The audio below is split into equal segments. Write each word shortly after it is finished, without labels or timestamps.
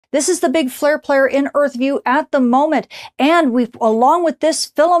This is the big flare player in Earth view at the moment. And we've, along with this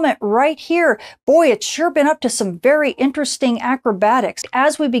filament right here, boy, it's sure been up to some very interesting acrobatics.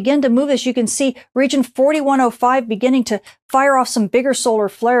 As we begin to move this, you can see region 4105 beginning to fire off some bigger solar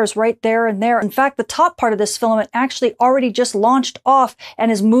flares right there and there. In fact, the top part of this filament actually already just launched off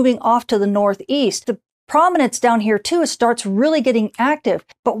and is moving off to the northeast. The prominence down here too, it starts really getting active.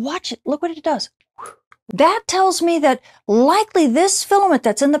 But watch it, look what it does. That tells me that likely this filament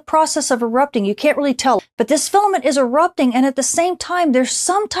that's in the process of erupting, you can't really tell, but this filament is erupting, and at the same time, there's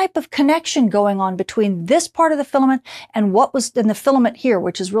some type of connection going on between this part of the filament and what was in the filament here,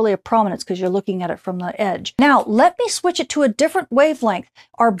 which is really a prominence because you're looking at it from the edge. Now, let me switch it to a different wavelength,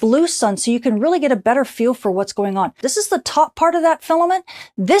 our blue sun, so you can really get a better feel for what's going on. This is the top part of that filament.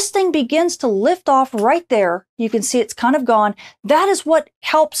 This thing begins to lift off right there. You can see it's kind of gone. That is what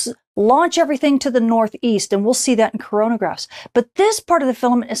helps launch everything to the northeast, and we'll see that in coronagraphs. But this part of the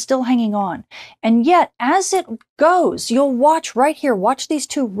filament is still hanging on. And yet, as it goes, you'll watch right here, watch these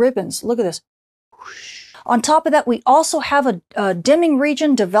two ribbons. Look at this. On top of that, we also have a dimming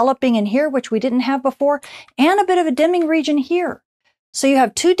region developing in here, which we didn't have before, and a bit of a dimming region here. So you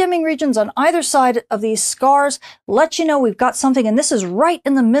have two dimming regions on either side of these scars. Let you know we've got something, and this is right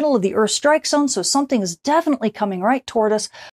in the middle of the Earth strike zone, so something is definitely coming right toward us.